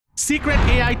secret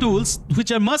AI tools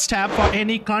which are must-have for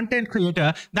any content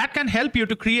creator that can help you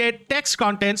to create text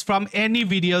contents from any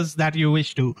videos that you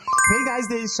wish to. Hey guys,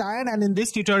 this is Cheyenne, and in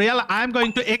this tutorial, I'm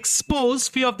going to expose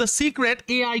few of the secret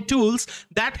AI tools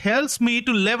that helps me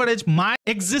to leverage my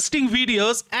existing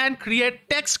videos and create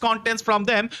text contents from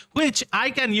them, which I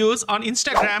can use on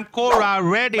Instagram, Quora,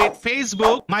 Reddit,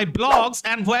 Facebook, my blogs,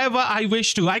 and wherever I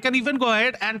wish to. I can even go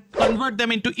ahead and convert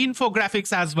them into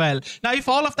infographics as well. Now, if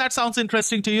all of that sounds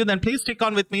interesting to you, then please stick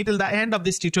on with me till the end of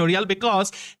this tutorial,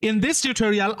 because in this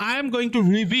tutorial, I am going to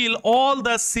reveal all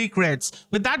the secrets.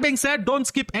 With that being said, don't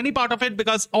skip any part of it,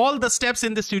 because all the steps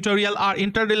in this tutorial are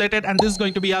interrelated, and this is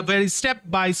going to be a very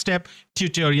step-by-step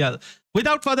tutorial.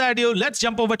 Without further ado, let's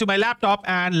jump over to my laptop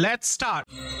and let's start.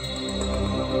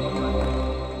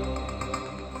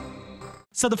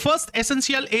 So the first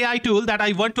essential AI tool that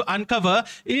I want to uncover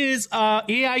is an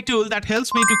AI tool that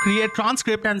helps me to create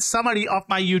transcript and summary of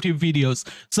my YouTube videos.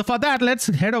 So for that, let's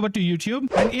head over to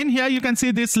YouTube. And in here, you can see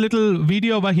this little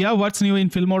video over here, what's new in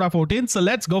Filmora 14. So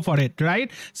let's go for it, right?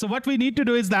 So what we need to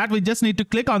do is that we just need to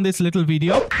click on this little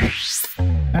video.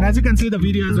 And as you can see, the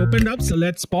video has opened up. So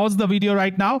let's pause the video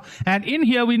right now. And in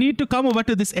here, we need to come over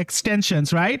to this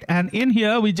extensions, right? And in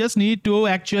here, we just need to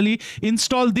actually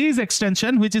install these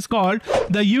extension, which is called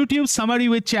the YouTube summary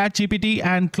with ChatGPT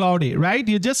and Claude, right?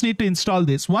 You just need to install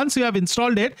this. Once you have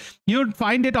installed it, you'll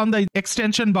find it on the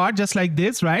extension bar just like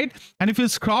this, right? And if you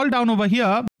scroll down over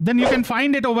here, then you can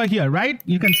find it over here, right?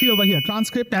 You can see over here,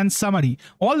 transcript and summary.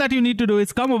 All that you need to do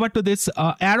is come over to this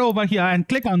arrow over here and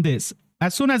click on this.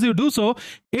 As soon as you do so,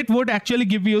 it would actually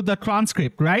give you the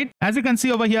transcript, right? As you can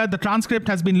see over here, the transcript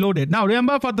has been loaded. Now,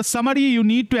 remember, for the summary, you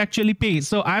need to actually pay.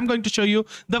 So I'm going to show you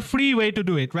the free way to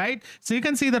do it, right? So you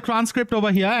can see the transcript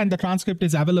over here, and the transcript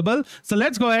is available. So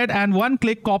let's go ahead and one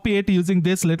click copy it using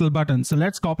this little button. So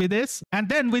let's copy this. And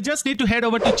then we just need to head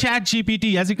over to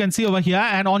ChatGPT, as you can see over here.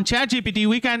 And on ChatGPT,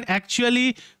 we can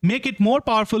actually make it more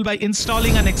powerful by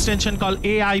installing an extension called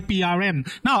AIPRM.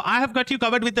 Now, I have got you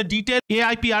covered with the detailed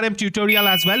AIPRM tutorial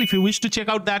as well. If you wish to check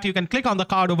out that, you can click on the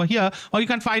card over here, or you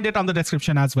can find it on the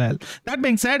description as well. That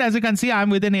being said, as you can see, I'm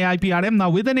within AIPRM. Now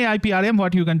within AIPRM,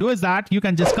 what you can do is that you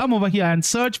can just come over here and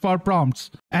search for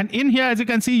prompts. And in here, as you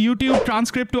can see, YouTube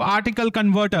transcript to article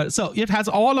converter. So it has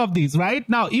all of these, right?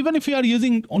 Now, even if you are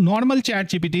using normal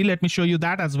ChatGPT, let me show you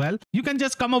that as well. You can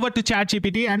just come over to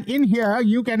ChatGPT, and in here,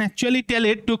 you can actually tell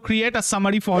it to create a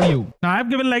summary for you. Now I've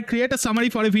given like create a summary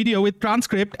for a video with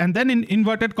transcript, and then in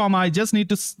inverted comma, I just need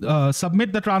to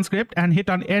submit the transcript and hit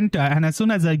on enter. And as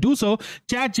soon as I do so,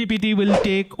 ChatGPT will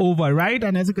take over, right?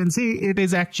 And as you can see, it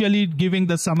is actually giving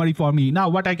the summary for me. Now,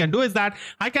 what I can do is that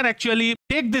I can actually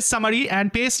take this summary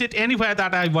and paste it anywhere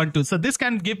that I want to. So this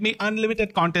can give me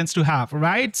unlimited contents to have,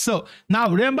 right? So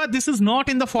now remember, this is not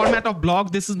in the format of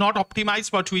blog. This is not optimized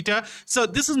for Twitter. So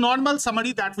this is normal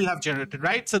summary that we have generated,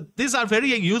 right? So these are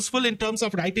very useful in terms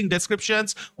of writing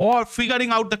descriptions or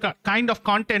figuring out the kind of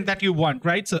content that you want,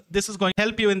 right? So this is going to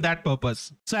help you in that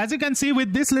purpose. So as you can see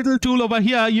with this little tool over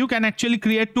here, you can actually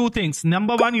create two things.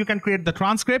 Number one, you can create the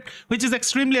transcript, which is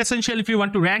extremely essential if you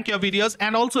want to rank your videos.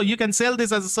 And also you can sell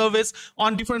this as a service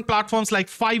on different platforms like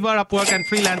Fiverr, Upwork, and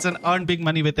Freelance, and earn big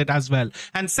money with it as well.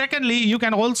 And secondly, you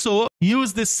can also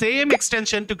use the same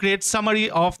extension to create summary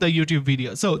of the YouTube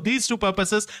video. So these two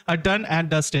purposes are done and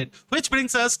dusted, which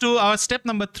brings us to our step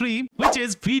number 3, which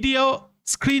is video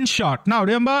screenshot. Now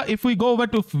remember, if we go over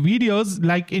to videos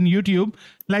like in YouTube,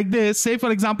 like this, say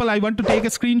for example, I want to take a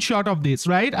screenshot of this,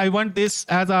 right? I want this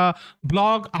as a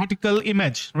blog article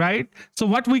image, right? So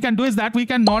what we can do is that we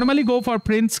can normally go for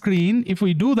print screen. If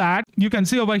we do that, you can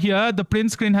see over here, the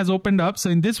print screen has opened up. So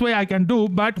in this way I can do,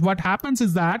 but what happens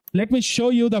is that, let me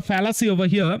show you the fallacy over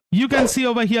here. You can see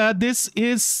over here, this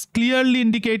is clearly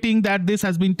indicating that this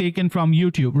has been taken from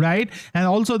YouTube, right? And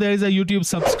also there is a YouTube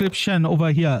subscription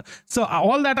over here. So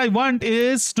all that I want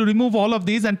is to remove all of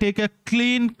these and take a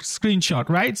clean screenshot,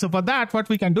 right? So for that, what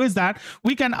we can do is that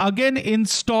we can again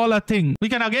install a thing. We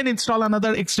can again install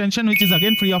another extension, which is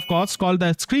again free of cost, called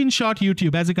the screenshot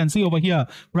YouTube. As you can see over here,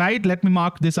 right? Let me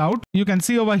mark this out. You can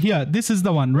see over here, this is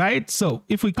the one, right? So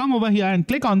if we come over here and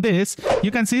click on this, you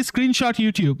can see screenshot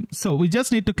YouTube. So we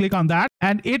just need to click on that,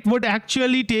 and it would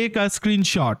actually take a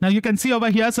screenshot. Now you can see over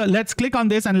here. So let's click on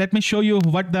this and let me show you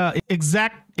what the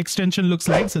exact extension looks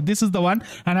like. So this is the one,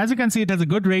 and as you can see, it has a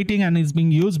good rating and is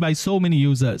being used by so many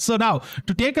users. So now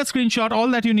to take a screenshot, all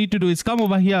that you need to do is come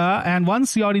over here, and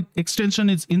once your extension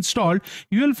is installed,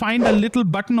 you will find a little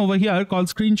button over here called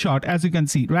screenshot, as you can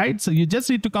see, right? So you just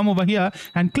need to come over here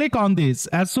and click on this.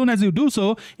 As soon as you do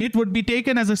so, it would be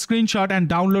taken as a screenshot and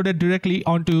downloaded directly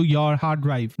onto your hard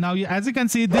drive. Now, as you can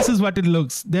see, this is what it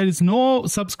looks. There is no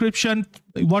subscription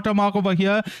watermark over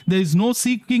here. There is no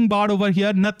seeking bar over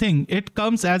here, nothing. It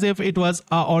comes as if it was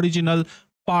a original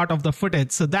part of the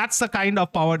footage. So that's the kind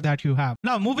of power that you have.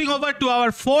 Now moving over to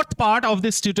our fourth part of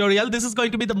this tutorial, this is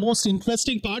going to be the most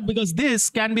interesting part because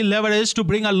this can be leveraged to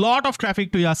bring a lot of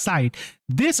traffic to your site.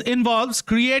 This involves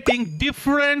creating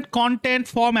different content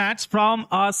formats from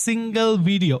a single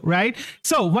video, right?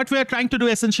 So what we are trying to do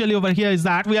essentially over here is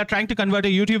that we are trying to convert a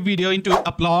YouTube video into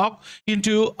a blog,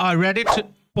 into a Reddit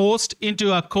post,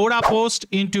 into a Quora post,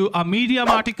 into a Medium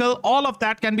article. All of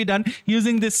that can be done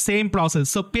using this same process.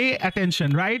 So pay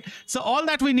attention, right? So all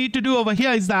that we need to do over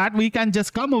here is that we can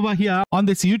just come over here on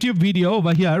this YouTube video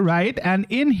over here, right? And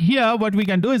in here, what we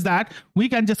can do is that we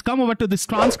can just come over to this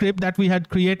transcript that we had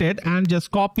created and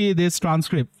just copy this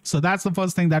transcript. So that's the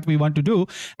first thing that we want to do.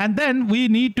 And then we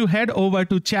need to head over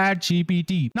to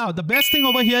ChatGPT. Now, the best thing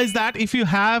over here is that if you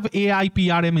have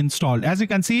AIPRM installed, as you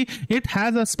can see, it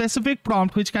has a specific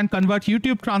prompt which can convert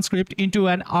YouTube transcript into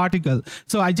an article.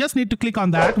 So I just need to click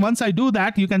on that. Once I do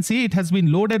that, you can see it has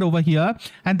been loaded over here.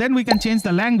 And then we can change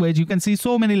the language. You can see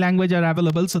so many languages are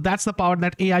available. So that's the power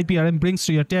that AIPRM brings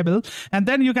to your table. And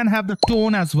then you can have the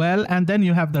tone as well. And then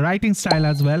you have the writing style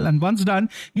as well. And once done,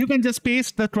 you can just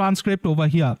paste the transcript over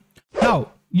here.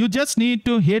 Now, you just need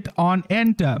to hit on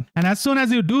enter. And as soon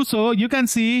as you do so, you can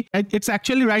see it's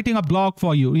actually writing a blog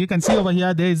for you. You can see over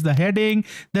here, there is the heading,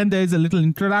 then there is a little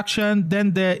introduction,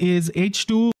 then there is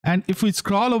H2. And if we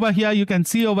scroll over here, you can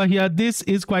see over here, this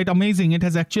is quite amazing. It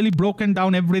has actually broken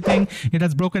down everything. It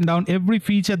has broken down every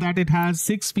feature that it has.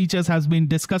 6 features has been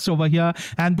discussed over here.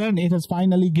 And then it has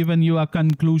finally given you a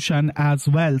conclusion as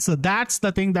well. So that's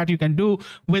the thing that you can do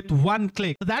with one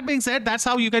click. So that being said, that's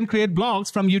how you can create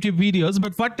blogs from YouTube videos.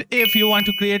 But what if you want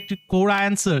to create Quora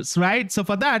answers, right? So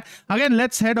for that, again,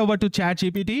 let's head over to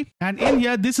ChatGPT. And in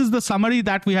here, this is the summary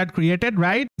that we had created,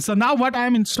 right? So now what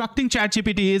I'm instructing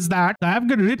ChatGPT is that I have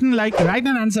written like write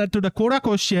an answer to the Quora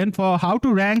question for how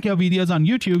to rank your videos on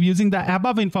YouTube using the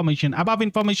above information. Above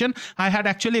information I had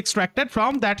actually extracted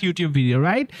from that YouTube video,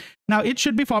 right? Now it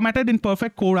should be formatted in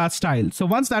perfect Quora style. So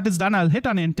once that is done, I'll hit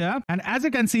on enter. And as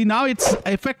you can see, now it's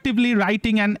effectively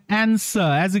writing an answer,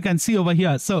 as you can see over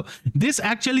here. So this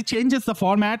actually changes the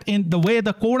format in the way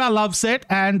the Quora loves it.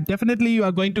 And definitely you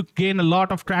are going to gain a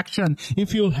lot of traction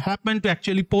if you happen to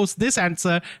actually post this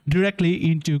answer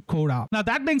directly into Quora. Now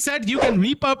that being said, you can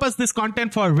repurpose this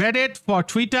content for Reddit, for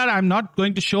Twitter. I'm not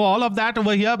going to show all of that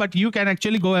over here, but you can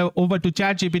actually go over to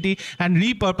ChatGPT and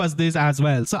repurpose this as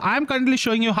well. So I'm currently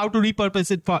showing you how to repurpose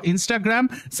it for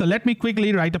Instagram. So let me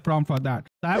quickly write a prompt for that.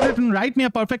 So I've written, write me a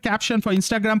perfect caption for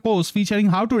Instagram post featuring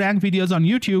how to rank videos on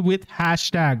YouTube with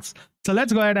hashtags. So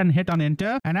let's go ahead and hit on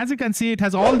enter. And as you can see, it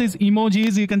has all these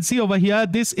emojis. You can see over here,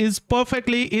 this is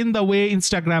perfectly in the way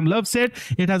Instagram loves it.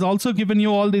 It has also given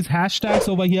you all these hashtags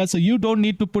over here. So you don't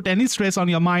need to put any stress on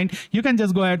your mind. You can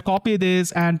just go ahead, copy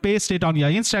this and paste it on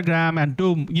your Instagram and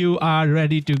boom, you are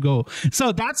ready to go.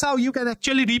 So that's how you can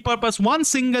actually repurpose one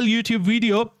single YouTube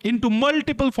video into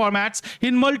multiple formats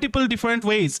in multiple different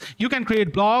ways. You can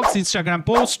create blogs, Instagram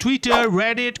posts, Twitter,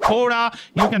 Reddit, Quora.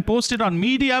 You can post it on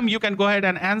Medium. You can go ahead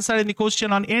and answer any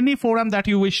question on any forum that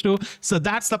you wish to. So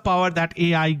that's the power that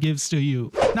AI gives to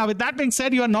you. Now with that being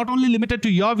said, you are not only limited to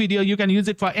your video, you can use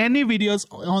it for any videos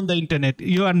on the internet.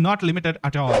 You are not limited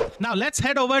at all. Now let's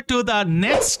head over to the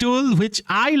next tool, which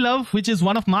I love, which is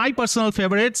one of my personal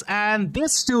favorites. And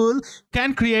this tool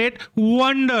can create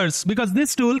wonders because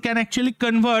this tool can actually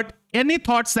convert any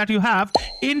thoughts that you have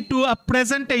into a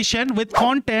presentation with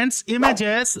contents,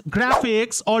 images,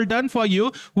 graphics, all done for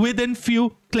you within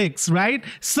few clicks, right?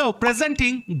 So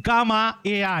presenting Gamma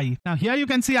AI. Now here you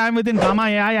can see I'm within Gamma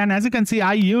AI, and as you can see,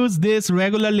 I use this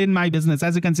regularly in my business.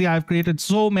 As you can see, I've created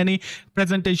so many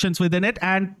presentations within it,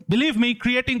 and believe me,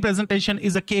 creating presentation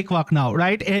is a cakewalk now,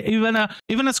 right? Even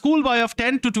a schoolboy of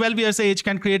 10 to 12 years age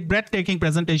can create breathtaking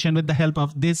presentation with the help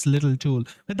of this little tool.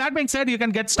 With that being said, you can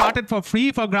get started for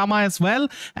free for Gamma as well,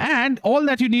 and all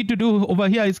that you need to do over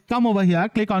here is come over here,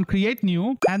 click on create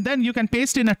new, and then you can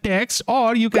paste in a text,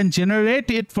 or you can generate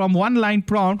it from one line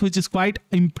prompt, which is quite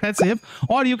impressive,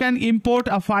 or you can import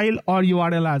a file or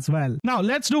URL as well. Now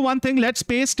let's do one thing. Let's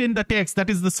paste in the text,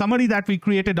 that is the summary that we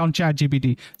created on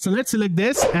ChatGPT. So let's select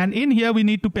this, and in here we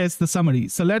need to paste the summary.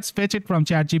 So let's fetch it from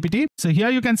ChatGPT. So here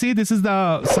you can see this is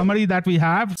the summary that we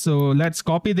have. So let's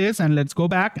copy this and let's go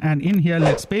back, and in here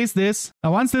let's paste this.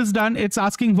 Now once this is done, it's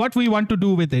asking what we want to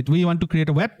do with it. We want to create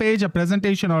a web page, a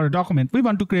presentation, or a document. We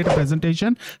want to create a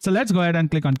presentation. So let's go ahead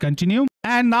and click on continue.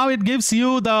 And now it gives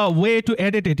you the way to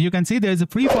edit it. You can see there's a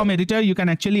free form editor. You can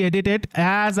actually edit it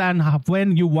as and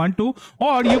when you want to,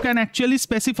 or you can actually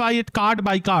specify it card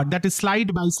by card, that is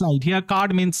slide by slide. Here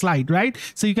card means slide, right?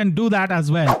 So you can do that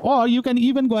as well. Or you can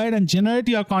even go ahead and generate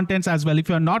your contents as well. If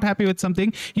you're not happy with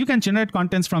something, you can generate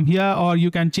contents from here, or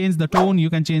you can change the tone, you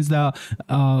can change the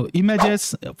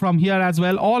images from here as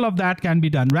well. All of that can be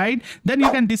done, right? Then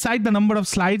you can decide the number of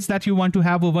slides that you want to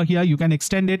have over here. You can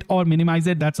extend it or minimize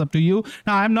it. That's up to you.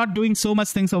 Now I'm not doing so much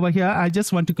things over here. I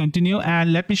just want to continue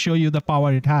and let me show you the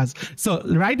power it has. So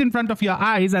right in front of your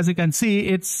eyes, as you can see,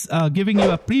 it's giving you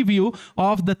a preview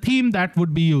of the theme that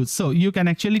would be used. So you can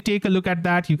actually take a look at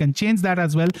that. You can change that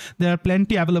as well. There are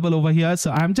plenty available over here.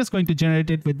 So I'm just going to generate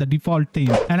it with the default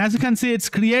theme. And as you can see, it's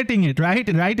creating it right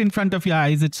in front of your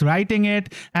eyes. It's writing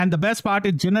it. And the best part,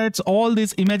 it generates all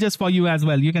these images for you as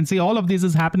well. You can see all of this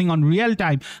is happening on real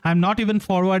time. I'm not even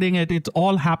forwarding it. It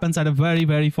all happens at a very,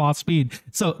 very fast speed.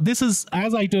 So this is,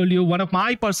 as I told you, one of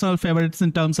my personal favorites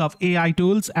in terms of AI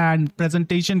tools and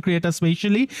presentation creator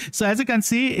especially. So as you can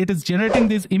see, it is generating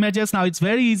these images. Now it's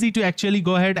very easy to actually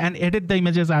go ahead and edit the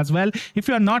images as well. If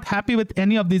you are not happy with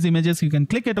any of these images, you can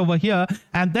click it over here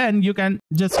and then you can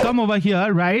just come over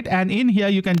here, right? And in here,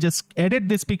 you can just edit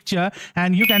this picture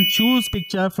and you can choose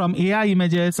picture from AI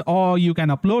images, or you can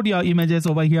upload your images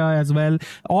over here as well.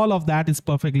 All of that is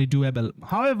perfectly doable.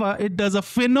 However, it does a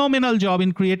phenomenal job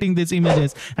in creating these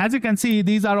images. As you can see,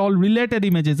 these are all related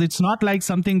images. It's not like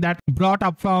something that brought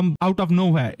up from out of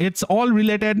nowhere. It's all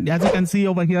related. As you can see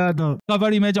over here, the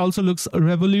cover image also looks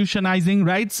revolutionizing,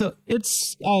 right? So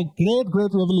it's a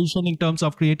great revolution in terms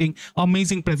of creating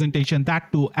amazing presentation,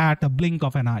 that too at a blink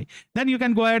of an eye. Then you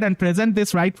can go ahead and present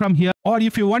this right from here, or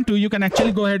if you want to, you can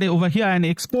actually go ahead over here and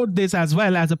export this as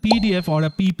well as a PDF or a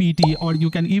PPT, or you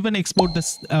can even export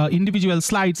this individual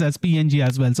slides as PNG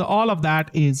as well. So all of that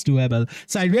is doable.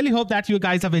 So I really hope that you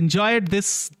guys have enjoyed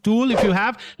this tool. If you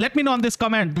have, let me know on this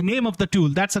comment the name of the tool.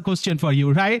 That's a question for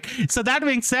you, right? So that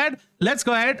being said, let's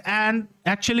go ahead and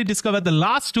actually discover the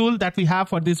last tool that we have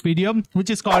for this video,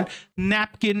 which is called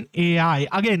Napkin AI.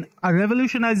 Again, a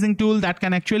revolutionizing tool that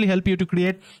can actually help you to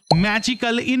create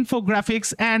magical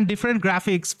infographics and different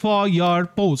graphics for your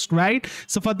post, right?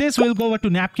 So for this, we'll go over to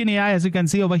Napkin AI, as you can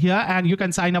see over here, and you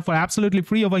can sign up for absolutely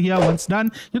free over here. Once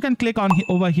done, you can click on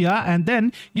over here and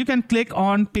then you can click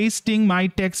on pasting my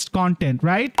text content,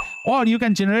 right? Or you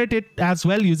can generate it as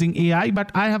well using AI,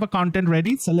 but I have a content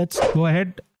ready. So let's go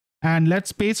ahead and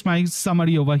let's paste my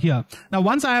summary over here. Now,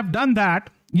 once I have done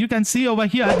that, you can see over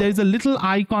here, there is a little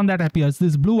icon that appears,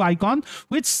 this blue icon,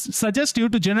 which suggests you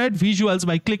to generate visuals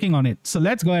by clicking on it. So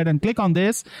let's go ahead and click on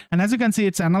this. And as you can see,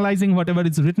 it's analyzing whatever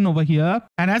is written over here.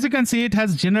 And as you can see, it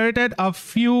has generated a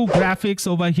few graphics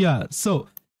over here. So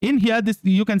in here,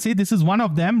 you can see this is one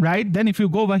of them, right? Then if you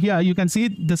go over here, you can see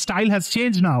the style has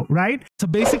changed now, right? So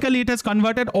basically, it has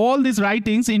converted all these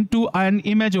writings into an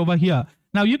image over here.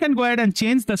 Now you can go ahead and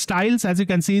change the styles. As you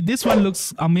can see, this one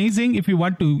looks amazing. If you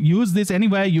want to use this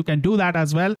anywhere, you can do that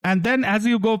as well. And then as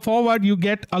you go forward, you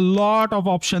get a lot of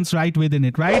options right within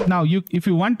it, right? Now, if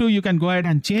you want to, you can go ahead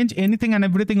and change anything and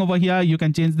everything over here. You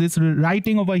can change this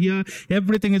writing over here.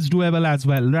 Everything is doable as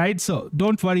well, right? So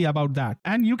don't worry about that.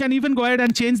 And you can even go ahead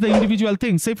and change the individual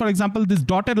things. Say, for example, this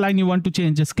dotted line you want to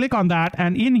change, just click on that.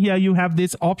 And in here, you have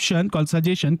this option called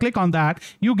suggestion. Click on that.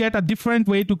 You get a different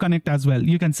way to connect as well.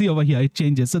 You can see over here, it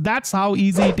changes. So that's how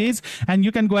easy it is. And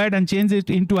you can go ahead and change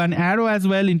it into an arrow as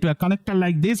well, into a connector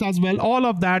like this as well. All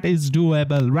of that is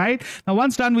doable, right? Now,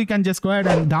 once done, we can just go ahead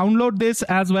and download this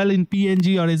as well in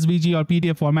PNG or SVG or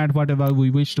PDF format, whatever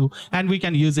we wish to, and we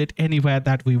can use it anywhere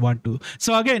that we want to.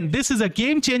 So again, this is a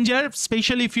game changer,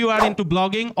 especially if you are into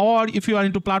blogging or if you are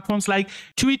into platforms like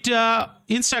Twitter,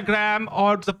 Instagram,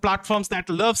 or the platforms that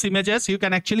loves images. You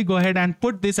can actually go ahead and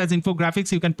put this as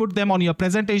infographics. You can put them on your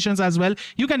presentations as well.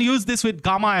 You can use this with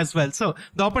Gamma as well. So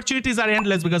the opportunities are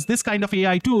endless because this kind of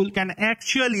AI tool can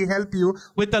actually help you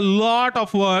with a lot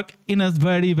of work in a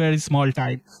very, very small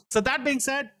time. So that being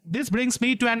said, this brings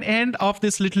me to an end of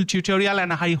this little tutorial,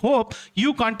 and I hope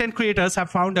you content creators have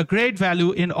found a great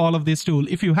value in all of this tool.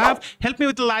 If you have, help me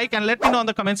with a like and let me know in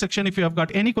the comment section if you have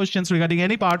got any questions regarding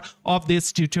any part of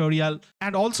this tutorial.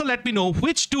 And also let me know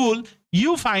which tool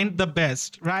you find the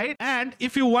best, right? And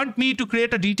if you want me to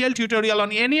create a detailed tutorial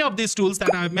on any of these tools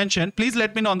that I've mentioned, please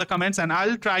let me know in the comments and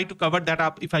I'll try to cover that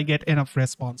up if I get enough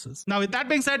responses. Now, with that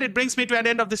being said, it brings me to an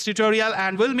end of this tutorial,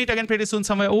 and we'll meet again pretty soon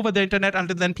somewhere over the internet.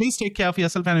 Until then, please take care of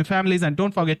yourself and your families, and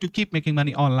don't forget to keep making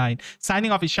money online.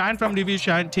 Signing off is Shine from Review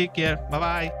Shine. Take care.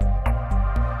 Bye-bye.